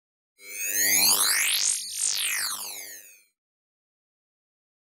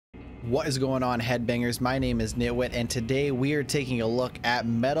What is going on, headbangers? My name is Nitwit, and today we are taking a look at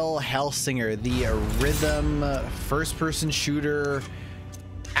Metal Hellsinger, the rhythm first-person shooter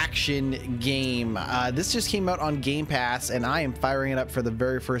action game. This just came out on Game Pass, and I am firing it up for the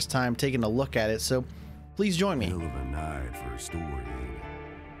very first time, taking a look at it, so please join me. Hell of a night for a story, ain't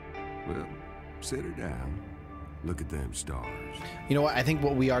it? Well, sit her down. Look at them stars. You know what? I think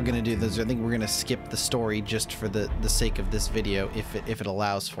what we are going to do is I think we're going to skip the story just for the sake of this video, if it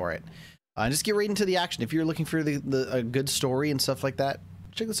allows for it. Just get right into the action. If you're looking for a good story and stuff like that,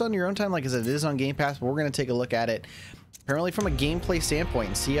 check this out on your own time. Like I said, it is on Game Pass, but we're going to take a look at it apparently from a gameplay standpoint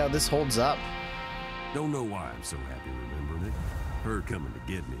and see how this holds up. Don't know why I'm so happy remembering it. Her coming to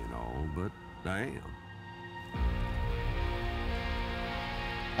get me and all, but I am.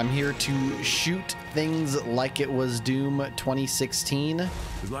 I'm here to shoot things like it was Doom 2016.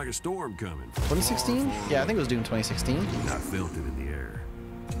 It's like a storm coming. 2016? Yeah, I think it was Doom 2016. I felt it in the air.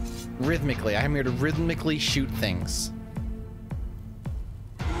 Rhythmically. I'm here to rhythmically shoot things.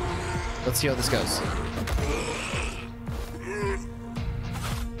 Let's see how this goes.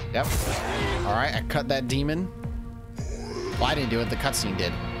 Yep. Alright, I cut that demon. Well, I didn't do it. The cutscene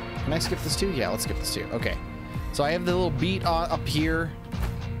did. Can I skip this too? Yeah, let's skip this too. Okay. So I have the little beat up here.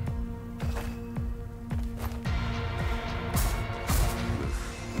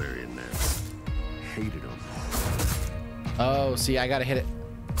 Hated them. Oh, see, I gotta hit it.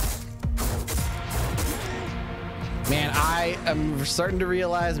 Man, I am starting to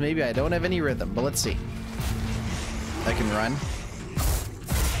realize maybe I don't have any rhythm, but let's see. I can run.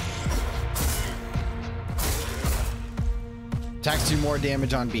 Attacks do more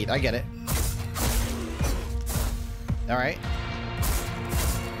damage on beat. I get it. All right.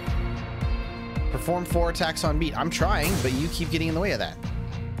 Perform 4 attacks on beat. I'm trying, but you keep getting in the way of that.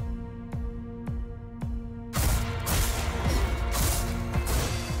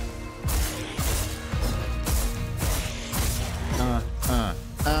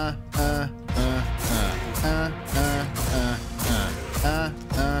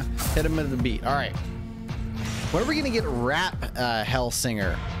 Hit him with the beat. All right. When are we gonna get rap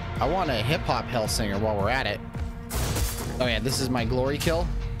Hellsinger? I want a hip hop Hellsinger while we're at it. Oh yeah, this is my glory kill.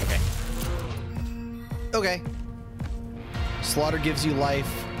 Okay. Okay. Slaughter gives you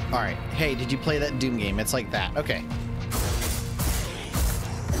life. All right. Hey, did you play that Doom game? It's like that. Okay.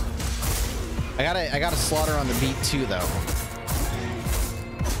 I got a slaughter on the beat too, though.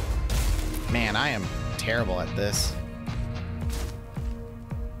 Man, I am terrible at this.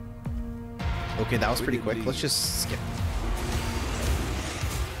 Okay, that was pretty quick. Let's just skip.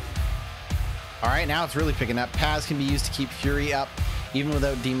 All right, now it's really picking up. Paths can be used to keep Fury up even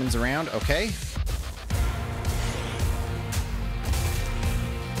without demons around. Okay.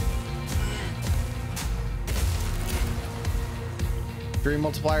 Fury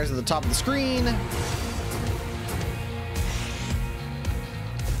multipliers at the top of the screen.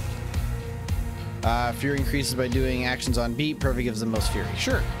 Fury increases by doing actions on beat. Perfect gives the most Fury.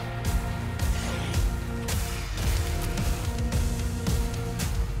 Sure.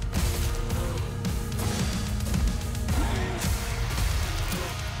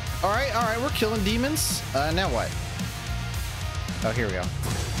 All right, we're killing demons. Now what? Oh, here we go.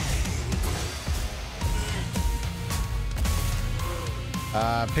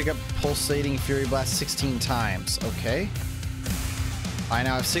 Pick up pulsating Fury Blast 16 times. Okay. I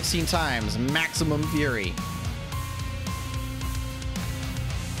now have 16 times maximum Fury.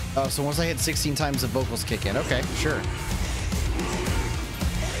 Oh, so once I hit 16 times, the vocals kick in. Okay, sure.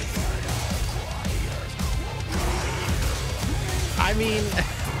 I mean...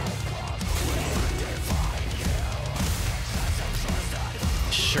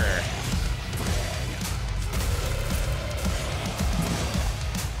 Sure.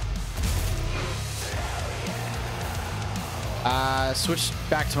 Switch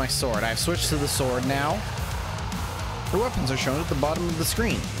back to my sword. I've switched to the sword now. The weapons are shown at the bottom of the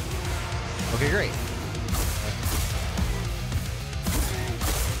screen. Okay, great.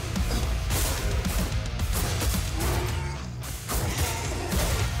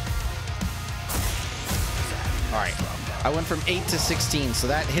 All right. I went from 8 to 16, so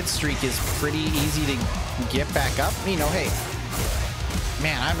that hit streak is pretty easy to get back up. You know, hey,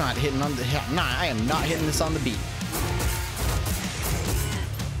 man, I'm not hitting on the... Nah, I am not hitting this on the beat.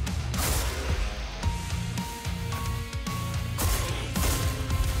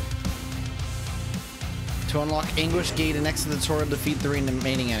 To unlock Anguish Gate and exit the tutorial, defeat the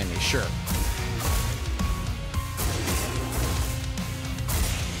remaining enemies. Sure.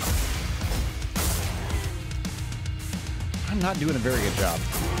 I'm not doing a very good job.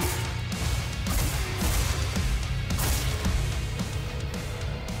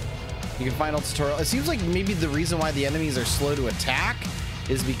 You can find all tutorial. It seems like maybe the reason why the enemies are slow to attack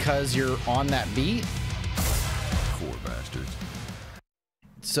is because you're on that beat. Poor bastards.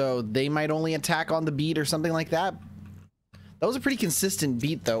 So they might only attack on the beat or something like that. That was a pretty consistent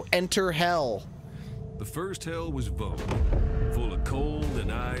beat though. Enter hell. The first hell was Vogue, full of cold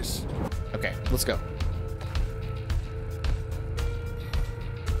and ice. Okay, let's go.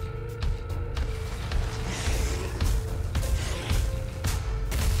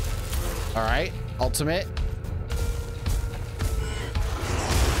 All right, ultimate.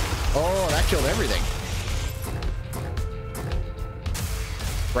 Oh, that killed everything.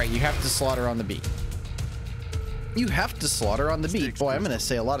 Right, you have to slaughter on the beat. You have to slaughter on the beat. Boy, I'm gonna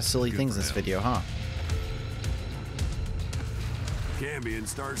say a lot of silly things in this video, huh? Cambion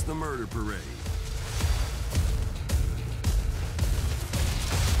starts the murder parade.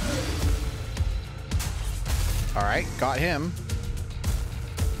 All right, got him.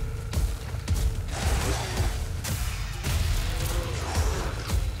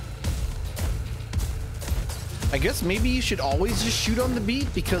 I guess maybe you should always just shoot on the beat,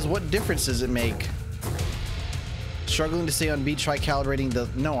 because what difference does it make? Struggling to stay on beat, try calibrating the...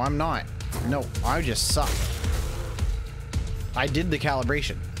 No, I'm not. No, I just suck. I did the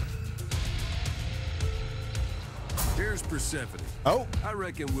calibration. Here's Persephone. Oh. I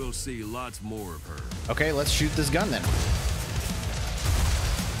reckon we'll see lots more of her. Okay, let's shoot this gun then.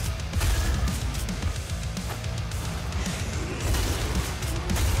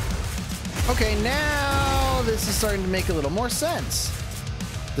 Okay, now this is starting to make a little more sense.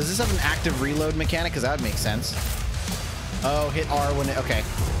 Does this have an active reload mechanic? Because that would make sense. Oh, hit R when it... Okay.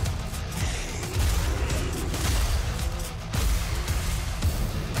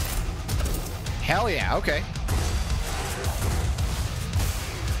 Hell yeah, okay.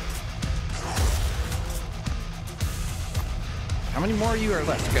 How many more of you are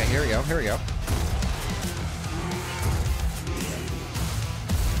left? Okay, here we go, here we go.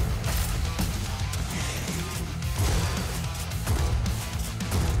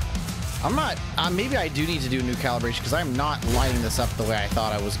 I'm not, maybe I do need to do a new calibration, because I'm not lighting this up the way I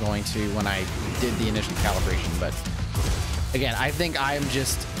thought I was going to when I did the initial calibration, but again, I think I'm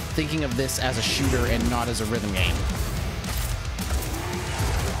just thinking of this as a shooter and not as a rhythm game.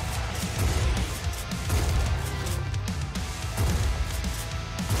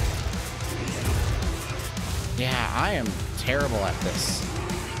 Yeah, I am terrible at this.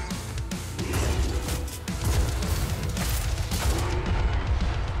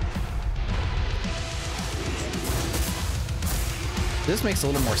 This makes a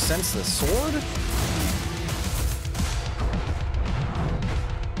little more sense, the sword.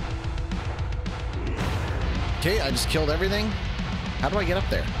 Okay, I just killed everything. How do I get up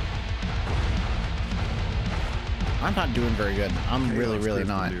there? I'm not doing very good. I'm really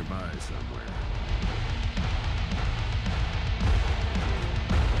not. Nearby somewhere.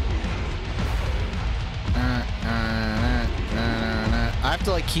 I have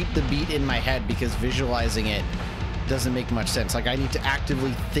to like keep the beat in my head, because visualizing it doesn't make much sense. Like I need to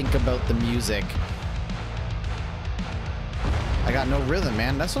actively think about the music. I got no rhythm,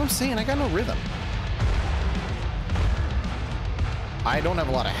 man. That's what I'm saying. I got no rhythm. I don't have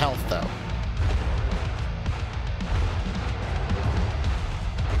a lot of health though.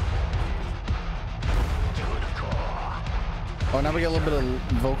 Oh, now we got a little bit of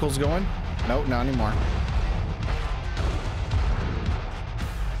vocals going. Nope, not anymore.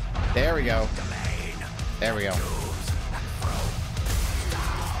 There we go. There we go.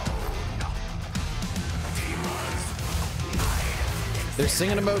 They're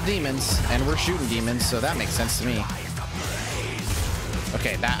singing about demons, and we're shooting demons, so that makes sense to me.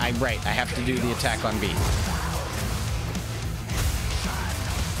 Okay, I'm right. I have to do the attack on beat.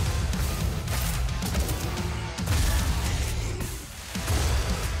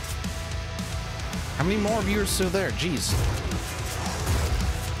 How many more of you are still there? Jeez.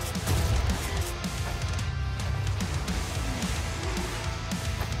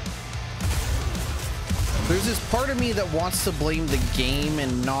 There's this part of me that wants to blame the game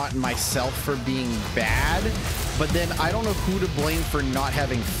and not myself for being bad, but then I don't know who to blame for not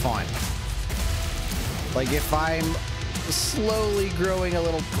having fun. Like, if I'm slowly growing a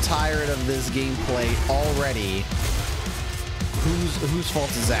little tired of this gameplay already, whose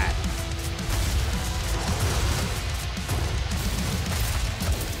fault is that?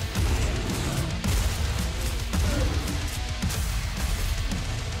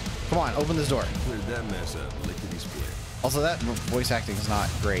 Come on, open this door. Cleared that mess up, lickety split. Also, that voice acting is not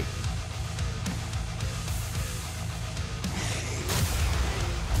great.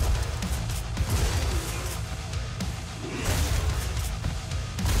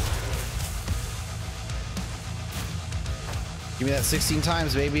 Give me that 16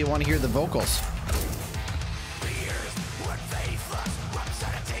 times, baby. I want to hear the vocals.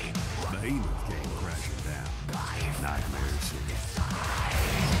 Behemoth came crashing down. Nightmare City.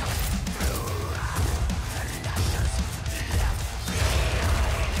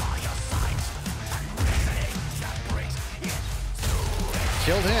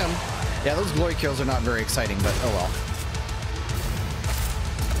 Killed him. Yeah, those glory kills are not very exciting, but oh well.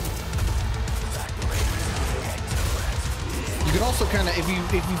 You can also kind of, if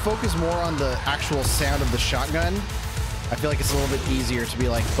you focus more on the actual sound of the shotgun, I feel like it's a little bit easier to be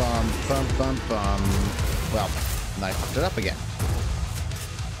like bum bum bum bum. Well, and I fucked it up again.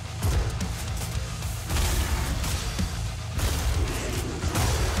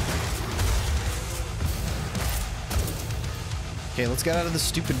 Okay, let's get out of this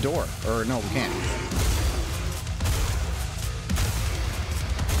stupid door. Or no, we can't.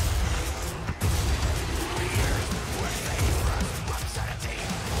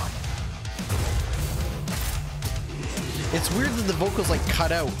 It's weird that the vocals like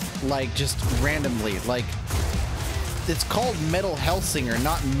cut out like just randomly. Like it's called metal Hellsinger,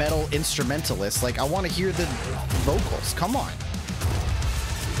 not metal instrumentalist. Like I want to hear the vocals. Come on.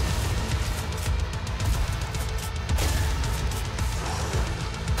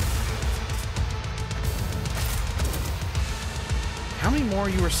 How many more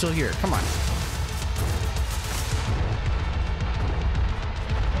of you are still here? Come on.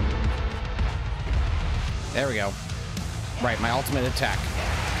 There we go. Right, my ultimate attack.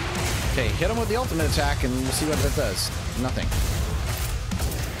 Okay, hit him with the ultimate attack and we'll see what that does. Nothing.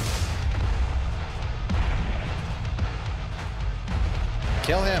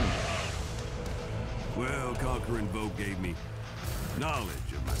 Kill him. Well, conquering Vogue gave me knowledge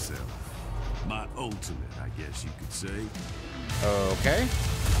of myself. My ultimate, I guess you could say. Okay.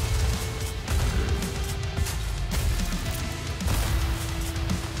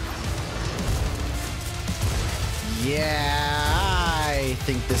 Yeah, I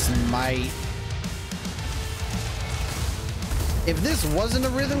think this might... If this wasn't a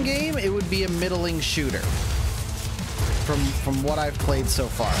rhythm game, it would be a middling shooter. From what I've played so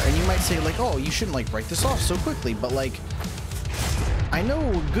far. And you might say like, oh, you shouldn't like write this off so quickly, but like, I know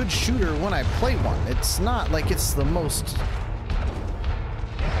a good shooter when I play one. It's not like it's the most...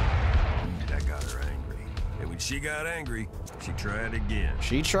 That got her angry. And when she got angry, she tried again.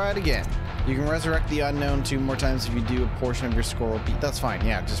 She tried again. You can resurrect the unknown 2 more times if you do a portion of your score will beat. That's fine.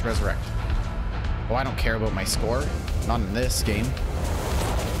 Yeah, just resurrect. Oh, I don't care about my score. Not in this game.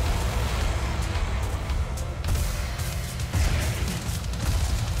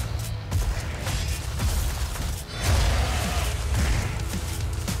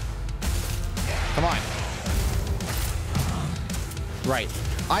 Come on. Right.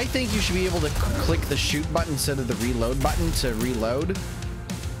 I think you should be able to click the shoot button instead of the reload button to reload.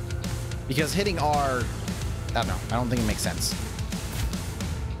 Because hitting R, I don't know. I don't think it makes sense.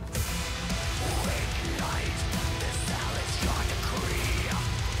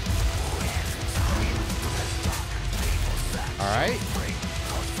 All right.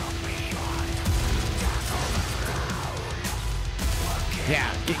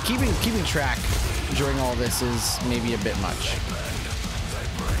 Yeah, keeping track during all this is maybe a bit much.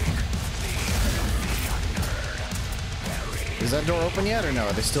 Is that door open yet or no?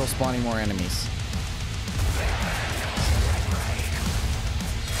 Are they still spawning more enemies?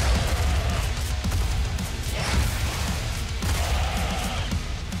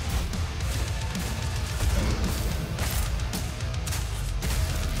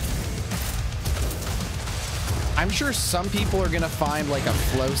 I'm sure some people are gonna find like a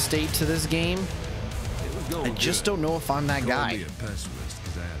flow state to this game. I just don't know if I'm that guy. Be a pessimist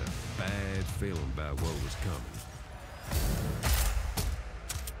because I had a bad feeling about what was coming.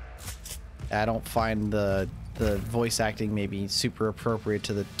 I don't find the voice acting maybe super appropriate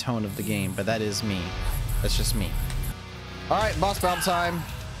to the tone of the game, but that is me. That's just me. All right, boss battle time.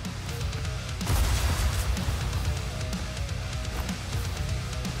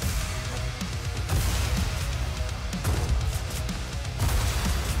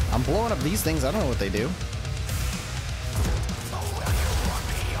 I'm blowing up these things. I don't know what they do.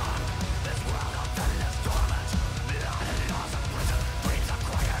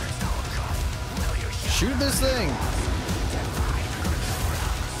 Shoot this thing.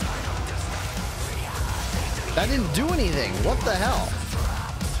 That didn't do anything. What the hell?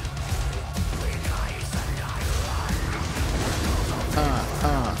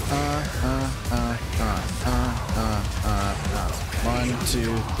 One,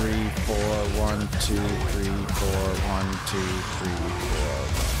 two, three, four. 1, 2, 3, 4. 1, 2, 3, 4.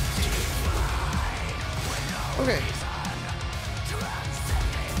 1, 2. Okay.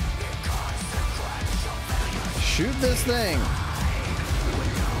 Shoot this thing.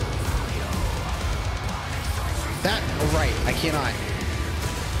 That, oh, right, I cannot.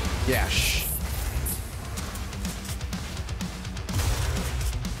 Yeah, shh.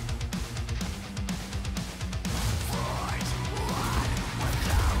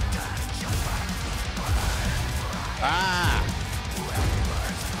 Ah!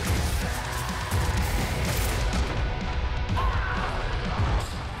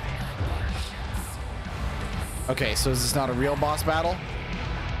 Okay, so is this not a real boss battle?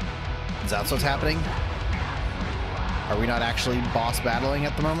 Is that what's happening? Are we not actually boss battling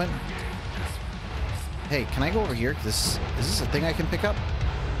at the moment? Hey, can I go over here? Is this a thing I can pick up?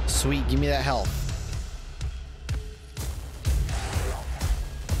 Sweet, give me that health.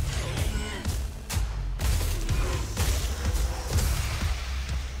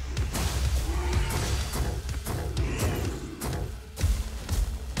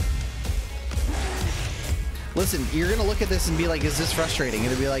 Listen, you're gonna look at this and be like, is this frustrating?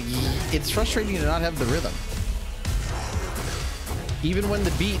 It'll be like, it's frustrating to not have the rhythm. Even when the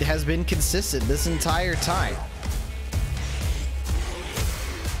beat has been consistent this entire time.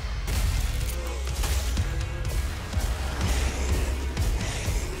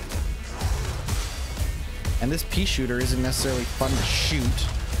 And this pea shooter isn't necessarily fun to shoot.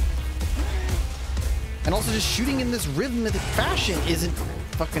 And also just shooting in this rhythmic fashion isn't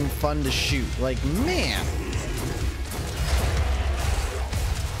fucking fun to shoot. Like, man.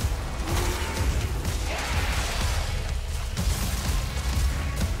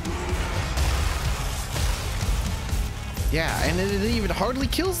 Yeah, and it even hardly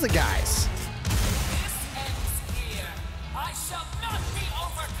kills the guys. This ends here. I shall not be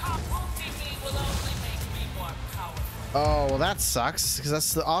overcome. Wounding me will only make me more powerful. Oh, well that sucks, because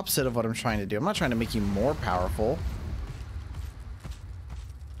that's the opposite of what I'm trying to do. I'm not trying to make you more powerful.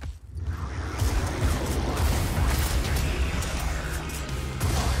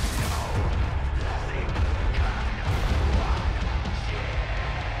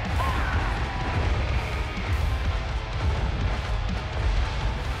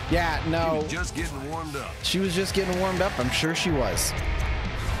 Yeah, no. Just getting warmed up. She was just getting warmed up. I'm sure she was.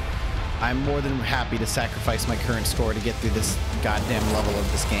 I'm more than happy to sacrifice my current score to get through this goddamn level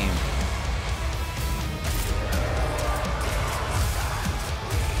of this game.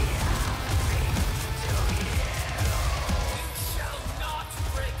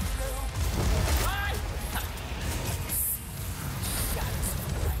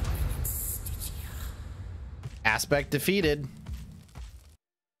 Aspect defeated.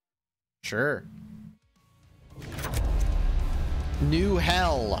 Sure. New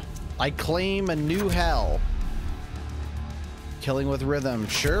hell. I claim a new hell. Killing with rhythm.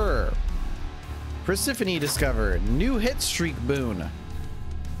 Sure. Persephone discovered. New hit streak boon.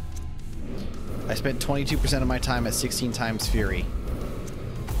 I spent 22% of my time at 16 times Fury.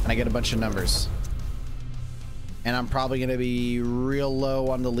 And I get a bunch of numbers. And I'm probably going to be real low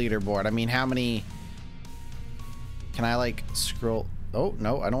on the leaderboard. I mean, how many... Can I, like, scroll... Oh,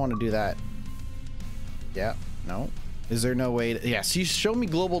 no, I don't want to do that. Yeah, no. Is there no way to... Yeah, so you show me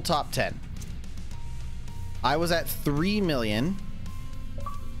global top 10. I was at 3 million.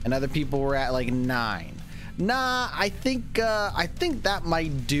 And other people were at, like, 9. Nah, I think that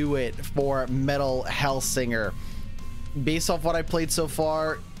might do it for Metal Hellsinger. Based off what I played so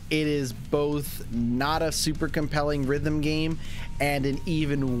far, it is both not a super compelling rhythm game and an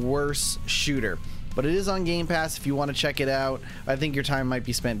even worse shooter. But it is on Game Pass if you want to check it out. I think your time might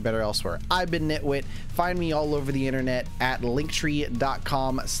be spent better elsewhere. I've been Nitwit. Find me all over the internet at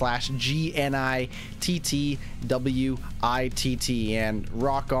linktree.com/GNITTWITT and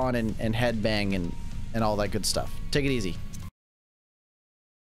rock on and headbang and all that good stuff. Take it easy.